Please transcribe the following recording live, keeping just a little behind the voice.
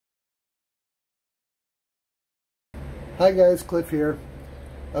Hi guys, Cliff here.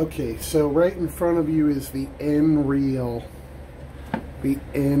 Okay, so right in front of you is the Nreal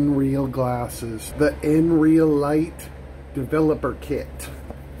glasses, the Nreal Lite developer kit.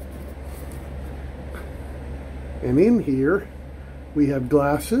 And in here we have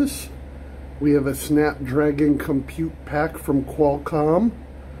glasses, we have a Snapdragon compute pack from Qualcomm,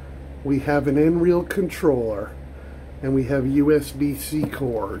 we have an Nreal controller, and we have USB-C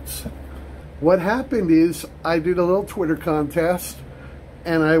cords. What happened is I did a little Twitter contest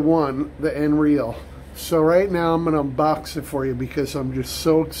and I won the Nreal. So right now I'm going to unbox it for you because I'm just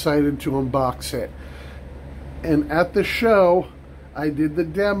so excited to unbox it. And at the show I did the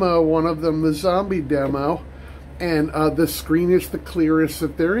demo, one of them the zombie demo, and the screen is the clearest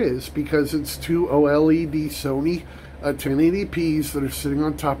that there is because it's two OLED Sony 1080p's that are sitting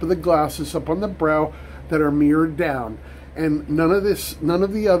on top of the glasses up on the brow that are mirrored down. And none of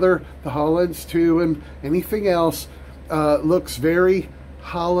the other, the Hololens 2 and anything else looks very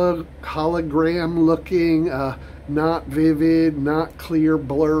hologram looking, not vivid, not clear,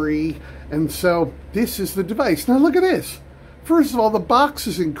 blurry. And so this is the device. Now look at this. First of all, the box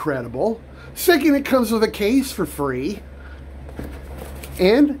is incredible. Second, it comes with a case for free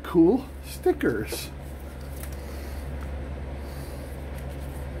and cool stickers.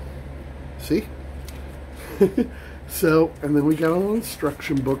 See? So, and then we got a little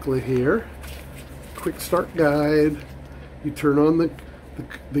instruction booklet here. Quick start guide. You turn on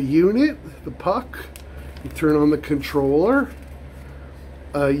the unit, the puck. You turn on the controller.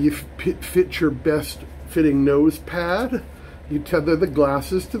 You fit your best fitting nose pad. You tether the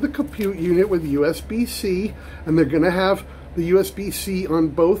glasses to the compute unit with USB-C, and they're going to have the USB-C on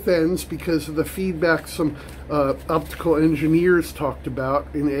both ends because of the feedback some optical engineers talked about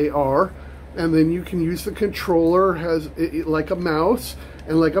in AR. And then you can use the controller like a mouse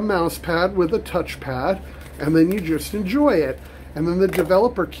and like a mouse pad with a touchpad, and then you just enjoy it. And then the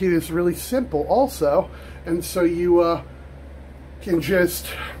developer kit is really simple also, and so you can just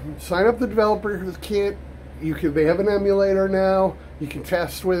sign up the developer kit. They have an emulator now. You can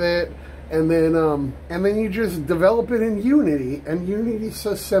test with it, and then you just develop it in Unity, and Unity is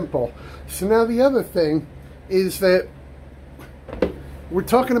so simple. So now the other thing is that we're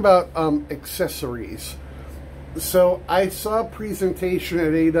talking about accessories. So I saw a presentation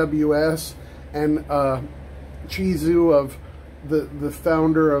at AWS, and Chizu, of the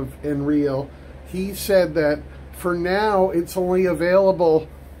founder of Nreal, he said that for now it's only available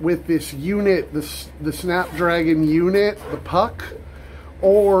with this unit, the Snapdragon unit, the puck,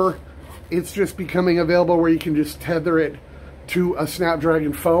 or it's just becoming available where you can just tether it to a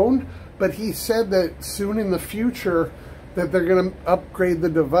Snapdragon phone. But he said that soon in the future that they're going to upgrade the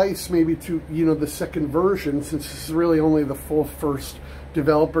device maybe to, you know, the second version, since this is really only the full first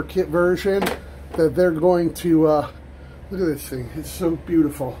developer kit version, that they're going to, look at this thing, it's so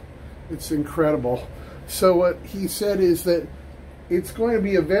beautiful, it's incredible. So what he said is that it's going to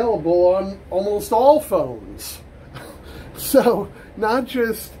be available on almost all phones. So not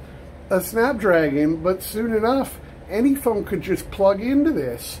just a Snapdragon, but soon enough, any phone could just plug into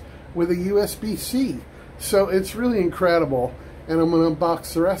this with a USB-C. So it's really incredible, and I'm going to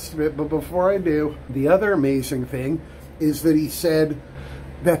unbox the rest of it. But before I do, the other amazing thing is that he said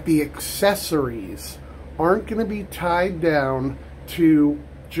that the accessories aren't going to be tied down to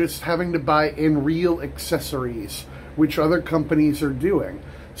just having to buy Nreal accessories, which other companies are doing.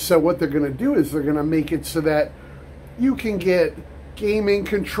 So what they're going to do is they're going to make it so that you can get gaming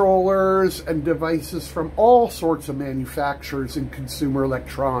controllers and devices from all sorts of manufacturers in consumer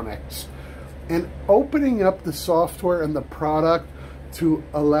electronics, and opening up the software and the product to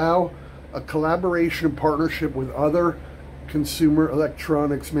allow a collaboration and partnership with other consumer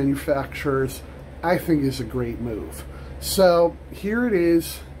electronics manufacturers, I think is a great move. So here it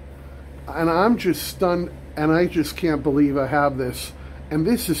is, and I'm just stunned, and I just can't believe I have this. And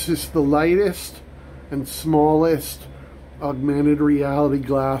this is just the lightest and smallest augmented reality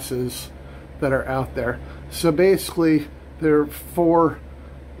glasses that are out there. So basically there are 4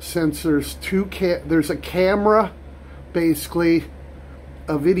 sensors, there's a camera, basically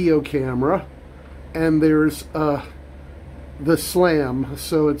a video camera, and there's the SLAM,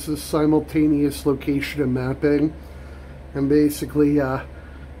 so it's a simultaneous location and mapping, and basically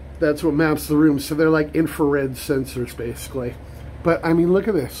that's what maps the room. So they're like infrared sensors basically. But I mean, look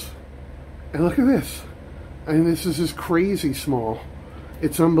at this, and look at this. I mean, this is just crazy small.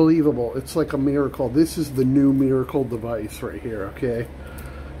 It's unbelievable. It's like a miracle. This is the new miracle device right here, okay?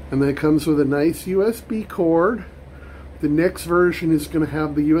 And then it comes with a nice USB cord. The next version is going to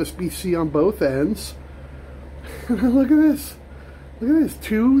have the USB-C on both ends. Look at this. Look at this.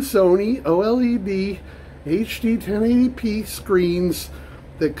 2 Sony OLED HD 1080p screens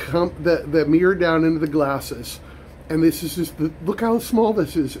that come that mirror down into the glasses. And this is just look how small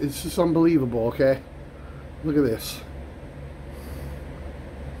this is. It's just unbelievable, okay? Look at this.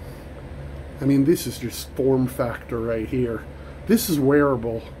 I mean, this is just form factor right here. This is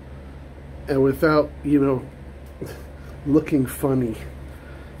wearable, and without, you know, looking funny.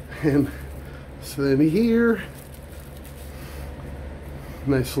 And so then here,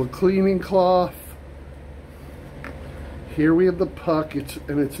 nice little cleaning cloth. Here we have the puck,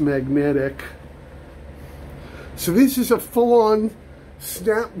 and it's magnetic. So this is a full-on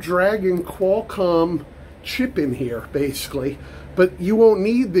Snapdragon Qualcomm chip in here, basically. But you won't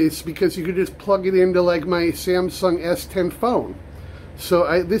need this because you could just plug it into like my Samsung S10 phone.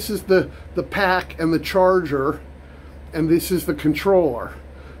 So this is the pack and the charger, and this is the controller.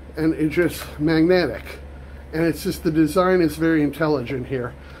 And it's just magnetic. And it's just the design is very intelligent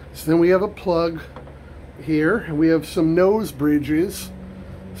here. So then we have a plug here, and we have some nose bridges.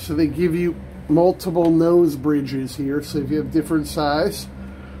 So they give you multiple nose bridges here, so if you have different size.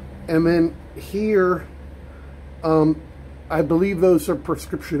 And then here, I believe those are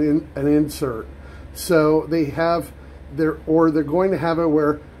prescription and insert. So they have they're going to have it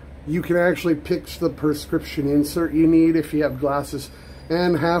where you can actually pick the prescription insert you need if you have glasses.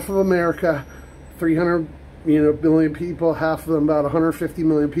 And half of America, 300 million people, half of them, about 150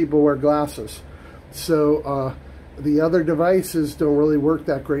 million people, wear glasses. So the other devices don't really work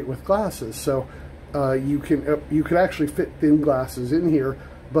that great with glasses. So you can actually fit thin glasses in here,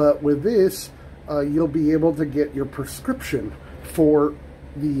 but with this you'll be able to get your prescription for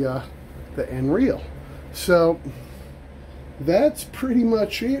the Nreal. So that's pretty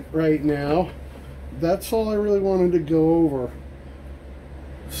much it right now. That's all I really wanted to go over.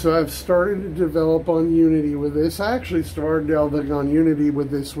 So I've started to develop on Unity with this. I actually started delving on Unity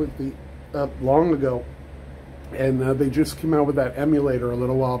with this long ago, and they just came out with that emulator a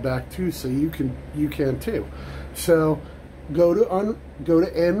little while back too. So you can too. So go to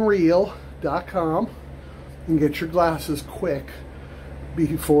Nreal.com and get your glasses quick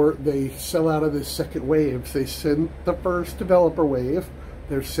before they sell out of this second wave. They sent the first developer wave.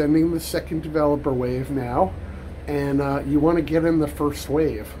 They're sending the second developer wave now, and you want to get in the first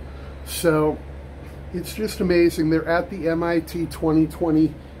wave. So it's just amazing. They're at the MIT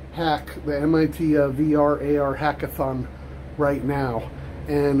 2020 hack, the MIT VR AR hackathon right now,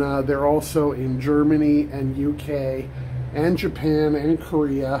 and they're also in Germany and UK and Japan and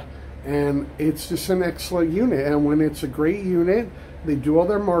Korea, and it's just an excellent unit. And when it's a great unit, they do all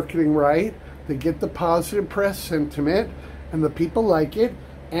their marketing right, they get the positive press sentiment, and the people like it,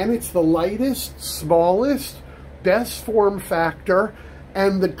 and it's the lightest, smallest, best form factor,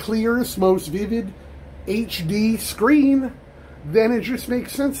 and the clearest, most vivid HD screen, then it just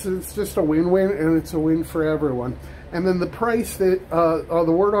makes sense that it's just a win-win, and it's a win for everyone. And then the price, that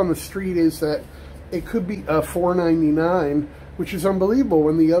the word on the street is that it could be $499, which is unbelievable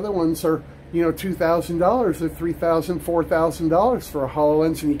when the other ones are, you know, $2,000 or $3,000, $4,000 for a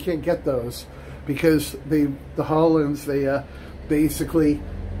HoloLens, and you can't get those because the HoloLens, they basically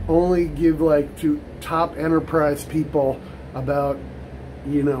only give like to top enterprise people, about,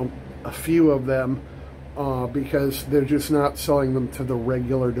 you know, a few of them, because they're just not selling them to the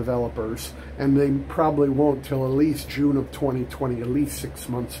regular developers, and they probably won't till at least June of 2020, at least 6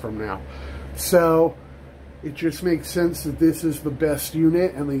 months from now. So it just makes sense that this is the best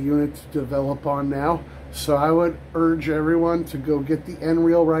unit and the unit to develop on now. So I would urge everyone to go get the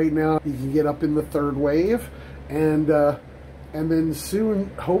Nreal right now. You can get up in the third wave, and then soon,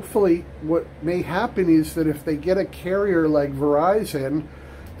 hopefully, what may happen is that if they get a carrier like Verizon,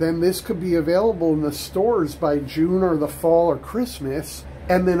 then this could be available in the stores by June or the fall or Christmas.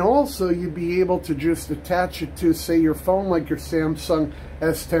 And then also you'd be able to just attach it to, say, your phone, like your Samsung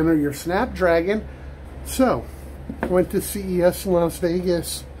S10 or your Snapdragon. So, I went to CES in Las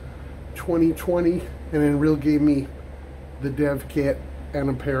Vegas 2020, and Nreal gave me the dev kit and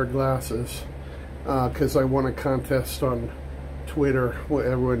a pair of glasses because I won a contest on Twitter. Well,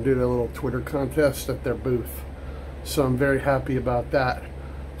 everyone did a little Twitter contest at their booth. So I'm very happy about that.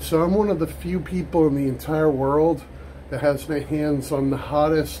 So I'm one of the few people in the entire world that has my hands on the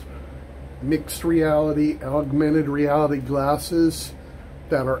hottest mixed reality, augmented reality glasses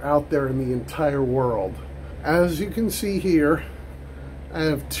that are out there in the entire world. As you can see here, I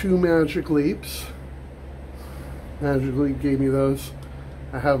have two Magic Leaps. Magic Leap gave me those.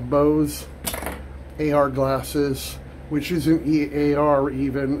 I have Bose AR glasses, which isn't AR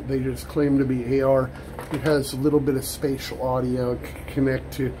even, they just claim to be AR. It has a little bit of spatial audio,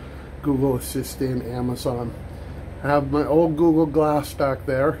 connect to Google Assistant, Amazon. I have my old Google Glass back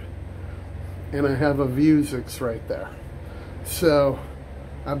there, and I have a Vuzix right there. So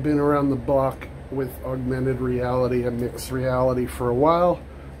I've been around the block with augmented reality and mixed reality for a while,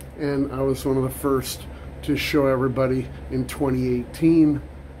 and I was one of the first to show everybody in 2018,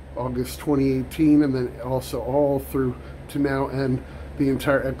 August 2018, and then also all through to now, and the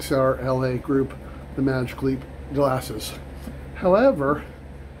entire XR LA group, the Magic Leap glasses. However,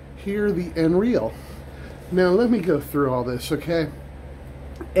 here the Nreal. Now let me go through all this, okay?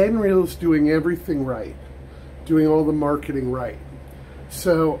 Nreal's doing everything right, doing all the marketing right.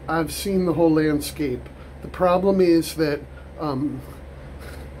 So I've seen the whole landscape. The problem is that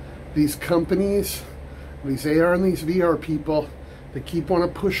these companies, these AR and these VR people, they keep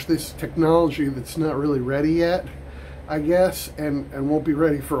wanting to push this technology that's not really ready yet, I guess, and won't be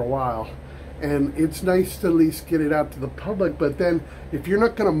ready for a while. And it's nice to at least get it out to the public, but then if you're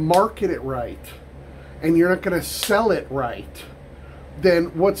not going to market it right, and you're not going to sell it right, then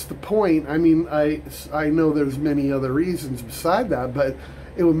what's the point? I mean, I know there's many other reasons beside that, but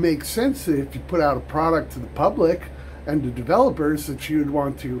it would make sense that if you put out a product to the public and to developers, that you would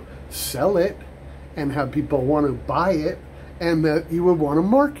want to sell it and have people want to buy it, and that you would want to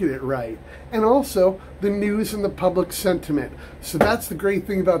market it right. And also the news and the public sentiment. So that's the great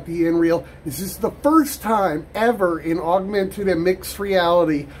thing about the Nreal, is this is the first time ever in augmented and mixed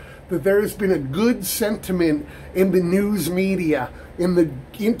reality that there's been a good sentiment in the news media, in the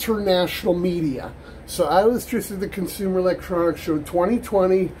international media. So I was just at the Consumer Electronics Show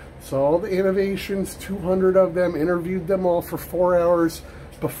 2020, saw all the innovations, 200 of them, interviewed them all for 4 hours,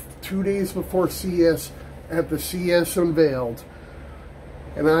 2 days before CES, at the CES Unveiled.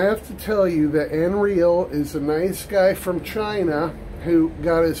 And I have to tell you that Nreal is a nice guy from China who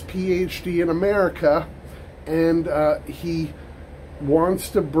got his PhD in America, and he wants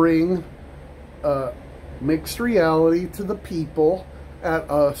to bring mixed reality to the people at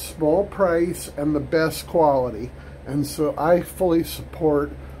a small price and the best quality. And so I fully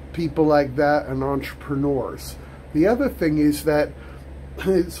support people like that and entrepreneurs. The other thing is that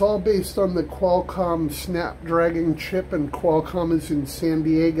it's all based on the Qualcomm Snapdragon chip, and Qualcomm is in San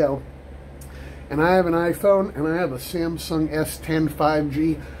Diego. And I have an iPhone, and I have a Samsung S10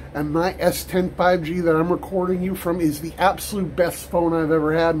 5G, and my S10 5G that I'm recording you from is the absolute best phone I've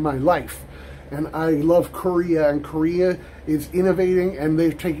ever had in my life. And I love Korea, and Korea is innovating, and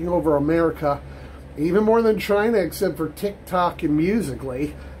they're taking over America, even more than China, except for TikTok and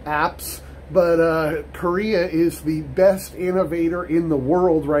Musical.ly apps. But Korea is the best innovator in the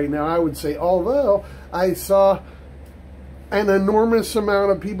world right now, I would say. Although I saw an enormous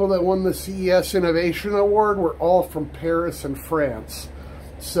amount of people that won the CES Innovation Award were all from Paris and France.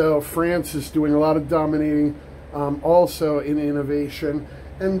 So France is doing a lot of dominating also in innovation,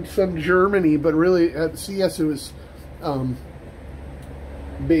 and some Germany, but really at CES it was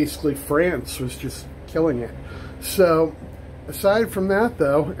basically France was just killing it. So aside from that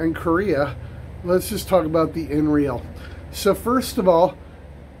though, and Korea, let's just talk about the Nreal. So first of all,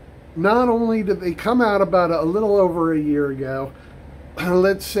 not only did they come out about a little over a year ago,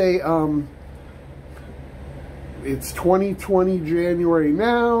 let's say it's 2020 January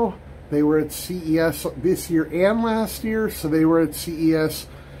now, they were at CES this year and last year, so they were at CES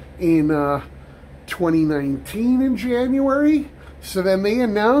in 2019 in January. So then they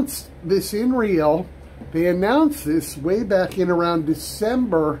announced this Nreal. They announced this way back in around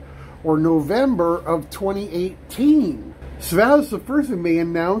December or November of 2018. So that was the first thing. They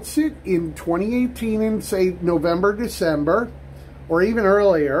announced it in 2018 in, say, November, December, or even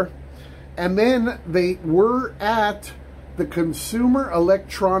earlier. And then they were at the Consumer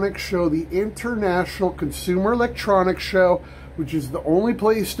Electronics Show, the International Consumer Electronics Show, which is the only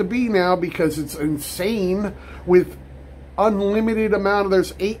place to be now because it's insane with unlimited amount of,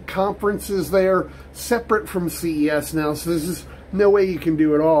 there's 8 conferences there separate from CES now, so this is no way you can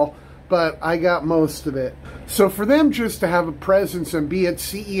do it all, but I got most of it. So for them just to have a presence and be at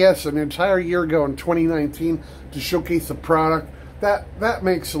CES an entire year ago in 2019 to showcase a product, that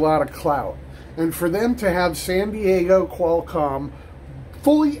makes a lot of clout. And for them to have San Diego Qualcomm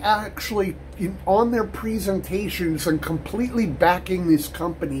fully actually on their presentations and completely backing this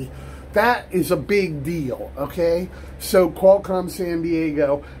company, that is a big deal, okay? So Qualcomm San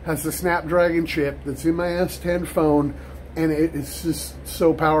Diego has the Snapdragon chip that's in my S10 phone, and it's just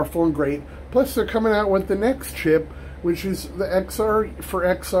so powerful and great. Plus they're coming out with the next chip, which is the XR for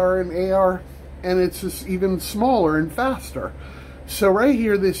XR and AR, and it's just even smaller and faster. So right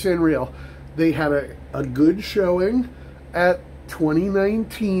here, this Nreal, they had a good showing at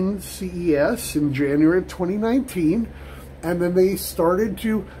 2019 CES in January of 2019. And then they started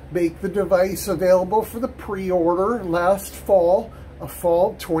to make the device available for the pre-order last fall a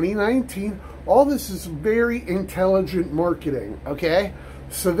fall 2019. All this is very intelligent marketing, okay?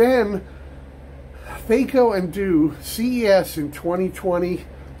 So then they go and do CES in 2020,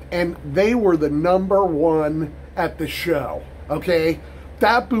 and they were the #1 at the show, okay?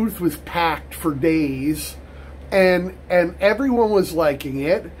 That booth was packed for days, and everyone was liking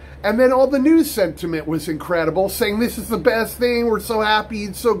it. And then all the news sentiment was incredible, saying this is the best thing, we're so happy,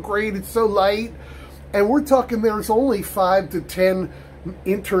 it's so great, it's so light. And we're talking there's only 5 to 10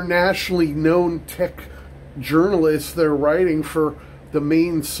 internationally known tech journalists that are writing for the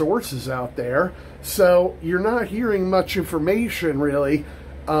main sources out there. So you're not hearing much information really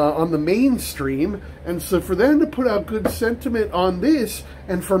on the mainstream. And so for them to put out good sentiment on this,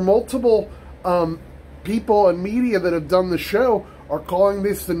 and for multiple people and media that have done the show are calling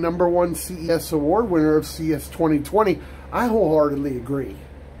this the #1 CES award winner of CES 2020, I wholeheartedly agree.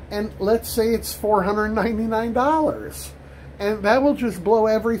 And let's say it's $499. And that will just blow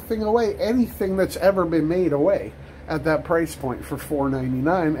everything away, anything that's ever been made away at that price point for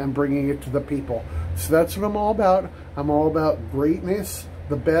 $499, and bringing it to the people. So that's what I'm all about. I'm all about greatness,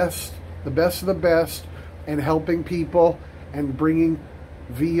 the best of the best, and helping people and bringing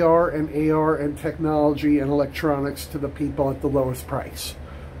VR and AR and technology and electronics to the people at the lowest price.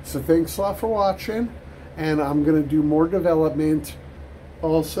 So thanks a lot for watching, and I'm going to do more development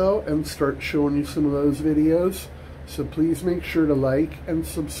also and start showing you some of those videos. So please make sure to like and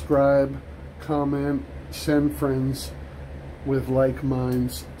subscribe, comment, send friends with like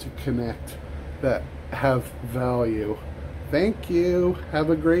minds to connect that have value. Thank you. Have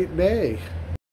a great day.